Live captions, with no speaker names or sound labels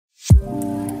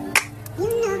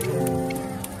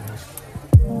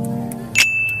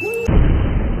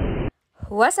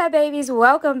What's up, babies?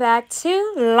 Welcome back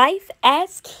to Life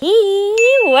as Key.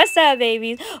 What's up,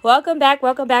 babies? Welcome back.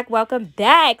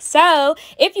 So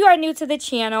if you are new to the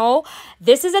channel,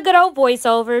 this is a good old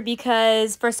voiceover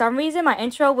because for some reason my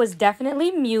intro was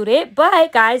definitely muted,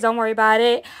 but guys, don't worry about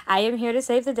it. I am here to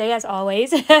save the day as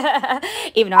always.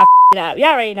 Even though I it up. Y'all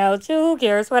already know. Who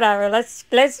cares? Whatever.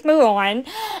 Let's move on.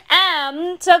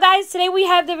 So guys, today we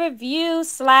have the review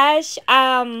slash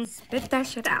spit that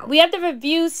shit out. We have the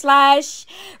review slash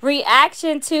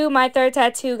reaction to my third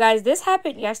tattoo, guys. This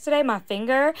happened yesterday. My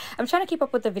finger. I'm trying to keep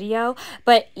up with the video,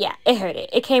 but yeah, it hurt it.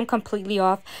 It came completely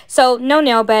off. So no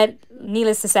nail bed,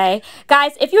 needless to say.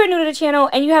 Guys, if you are new to the channel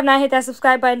and you have not hit that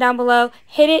subscribe button down below,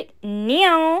 hit it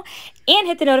now and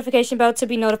hit the notification bell to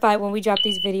be notified when we drop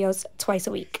these videos twice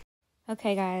a week.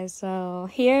 Okay, guys, so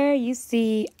here you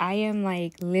see I am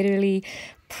like literally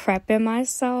prepping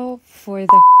myself for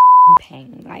the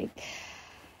pain. Like,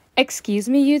 excuse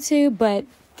me, YouTube, but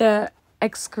the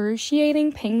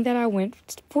excruciating pain that I went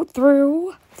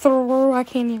through, I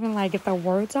can't even like get the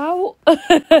words out.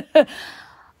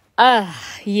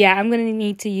 Yeah, I'm gonna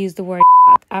need to use the word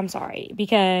I'm sorry,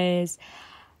 because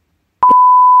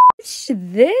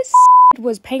this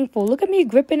was painful. Look at me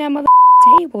gripping that mother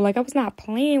table like I was not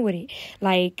playing with it.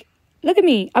 Like, look at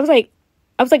me. I was like,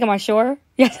 am I sure?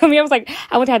 Yeah, I mean,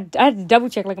 I had to double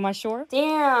check. Like, am I sure?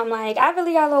 Damn, like I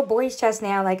really got a little boy's chest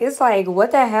now. Like, it's like,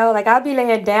 what the hell? Like, I'll be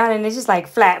laying down and it's just like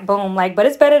flat, boom. Like, but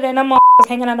it's better than them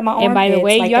hanging under my armpits. And by the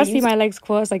way, like, y'all see my legs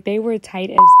crossed? Like, they were tight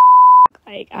as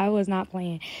like I was not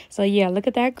playing. So yeah, look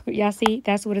at that. Y'all see?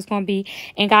 That's what it's gonna be.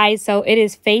 And guys, so it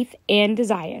is faith and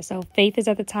desire. So faith is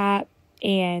at the top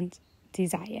and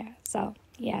desire. So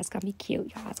yeah, it's gonna be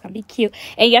cute, y'all. It's gonna be cute.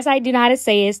 And yes, I do know how to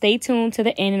say it. Stay tuned to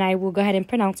the end and I will go ahead and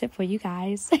pronounce it for you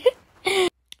guys.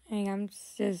 And I'm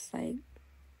just like,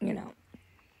 you know,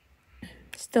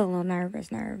 still a little nervous,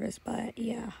 but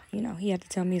yeah, you know, he had to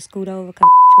tell me to scoot over because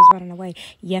was running away.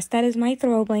 Yes, that is my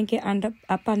throw blanket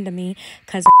up under me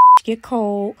because get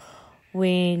cold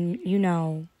when, you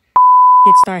know,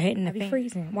 it start hitting the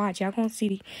freezing. Watch, y'all gonna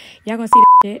see that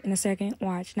shit in a second.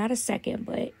 Watch, not a second,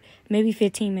 but maybe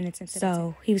 15 minutes into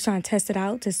so he was trying to test it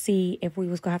out to see if we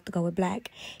was gonna have to go with black.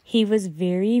 He was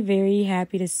very, very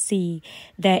happy to see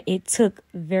that it took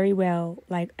very well,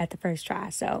 like at the first try.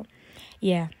 So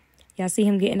yeah, y'all see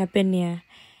him getting up in there.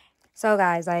 So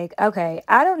guys, like, okay,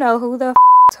 I don't know who the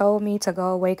told me to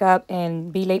go wake up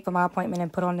and be late for my appointment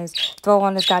and throw on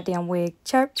this goddamn wig.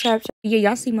 Chirp. Yeah,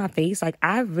 y'all see my face? Like,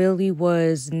 I really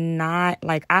was not,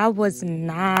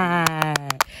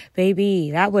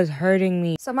 baby, that was hurting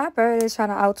me. So my bird is trying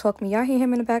to out-talk me. Y'all hear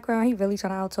him in the background? He really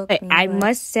trying to out-talk me. I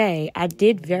must say, I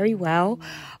did very well.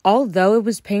 Although it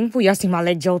was painful. Y'all see my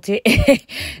leg jolted.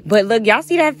 But look, y'all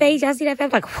see that face? Y'all see that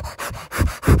face? Like,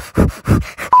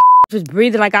 just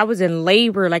breathing like I was in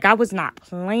labor. Like, I was not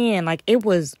playing. Like, it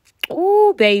was,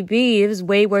 oh baby, it was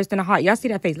way worse than a heart. Y'all see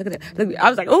that face? Look at that. Look, I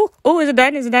was like, oh, is it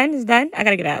done? I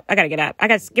gotta get up. I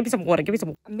gotta give me some water.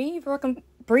 Me fucking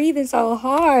breathing so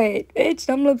hard, bitch.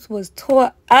 Them lips was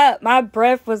tore up. My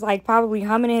breath was like probably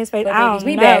humming in his face. I was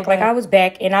back. Like, I was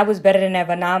back and I was better than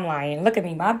ever. Now I'm lying. Look at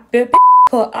me. My bitch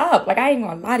tore up. Like, I ain't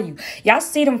gonna lie to you. Y'all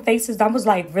see them faces? I was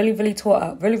like really tore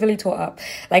up. Really tore up.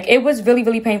 Like, it was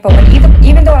really painful. And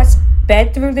even though I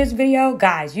sped through this video,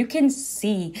 guys, you can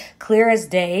see clear as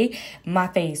day, my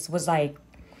face was like,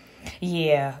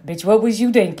 yeah, bitch, what was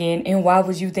you thinking? And why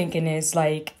was you thinking this?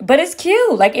 Like, but it's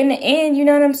cute. Like, in the end, you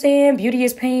know what I'm saying? Beauty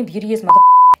is pain. Beauty is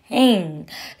pain.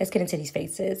 Let's get into these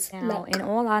faces. Now, in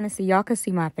all honesty, y'all can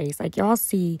see my face. Like, y'all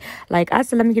see, like, I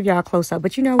said, let me give y'all a close-up.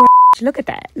 But you know what? Look at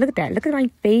that. Look at my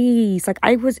face. Like,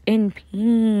 I was in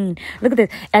pain. Look at this.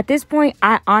 At this point,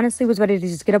 I honestly was ready to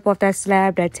just get up off that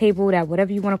slab, that table, that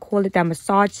whatever you want to call it, that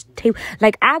massage table.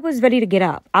 Like, I was ready to get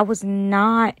up. I was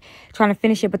not trying to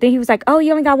finish it. But then he was like, oh,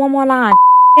 you only got one more line.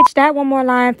 Bitch, that one more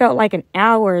line felt like an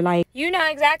hour. Like, you know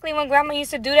exactly when grandma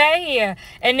used to do that here.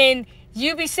 And then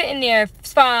you be sitting there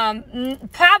from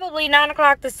probably 9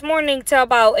 o'clock this morning till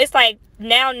about, it's like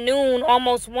now noon,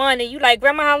 almost 1. And you like,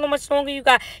 grandma, how much longer you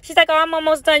got? She's like, oh, I'm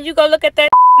almost done. You go look at that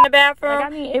in the bathroom. Like, I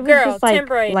mean, it was girl,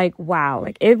 just like wow.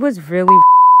 Like, it was really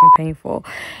painful.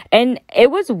 And it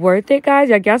was worth it, guys.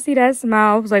 Like, y'all see that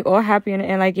smile? I was like all happy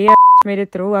and like, yeah, made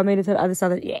it through. I made it to the other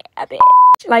side. Yeah, bitch.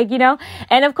 Like, you know.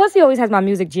 And of course, he always has my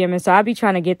music jamming, so I be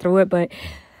trying to get through it, but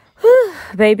whew,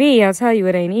 baby, I'll tell you,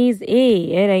 it ain't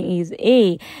easy. It ain't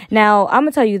easy. Now, I'm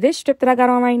gonna tell you, this strip that I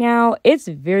got on right now, it's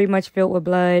very much filled with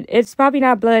blood. It's probably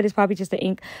not blood. It's probably just the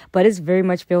ink, but it's very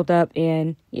much filled up.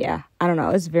 And yeah, I don't know.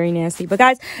 It's very nasty. But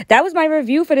guys, that was my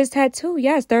review for this tattoo.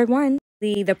 Yes, third one.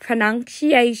 The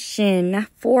pronunciation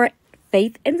for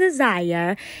Faith and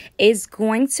Desire is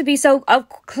going to be, so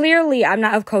clearly I'm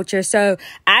not of culture, so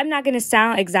I'm not going to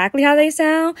sound exactly how they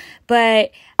sound,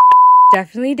 but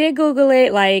definitely did Google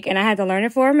it, like, and I had to learn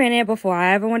it for a minute before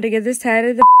I ever wanted to get this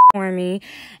tatted for me.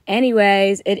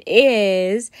 Anyways, it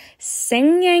is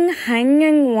Singyang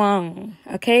Hanyang Wang.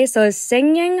 Okay, so it's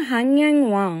Singyang Hanyang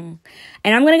Wang.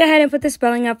 And I'm going to go ahead and put the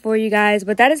spelling up for you guys,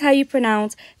 but that is how you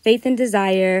pronounce Faith and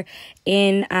Desire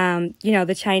in,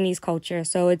 the Chinese culture.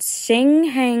 So it's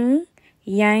Singyang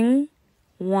Yang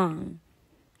Wang.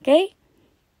 Okay?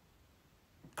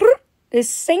 It's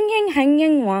Singyang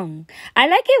Hanyang Wang. I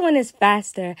like it when it's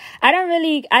faster. I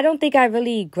don't think I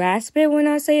really grasp it when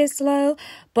I say it slow,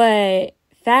 but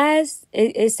fast,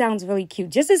 it sounds really cute.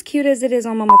 Just as cute as it is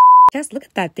on my chest. Look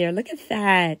at that there. Look at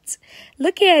that.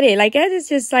 Look at it. Like, that is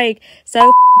just like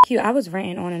so cute. I was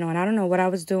ranting on and on. I don't know what I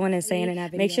was doing and saying in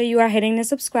that video. Make sure you are hitting the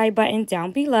subscribe button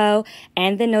down below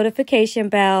and the notification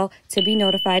bell to be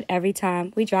notified every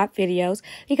time we drop videos,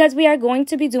 because we are going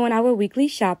to be doing our weekly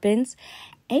shoppings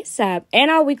ASAP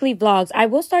and our weekly vlogs. I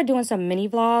will start doing some mini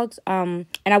vlogs, and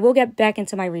I will get back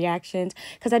into my reactions,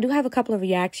 because I do have a couple of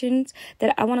reactions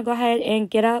that I want to go ahead and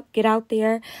get out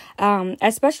there,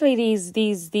 especially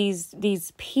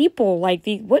these people, like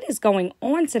what is going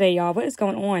on today, y'all? What is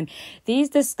going on? These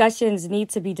discussions need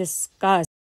to be discussed.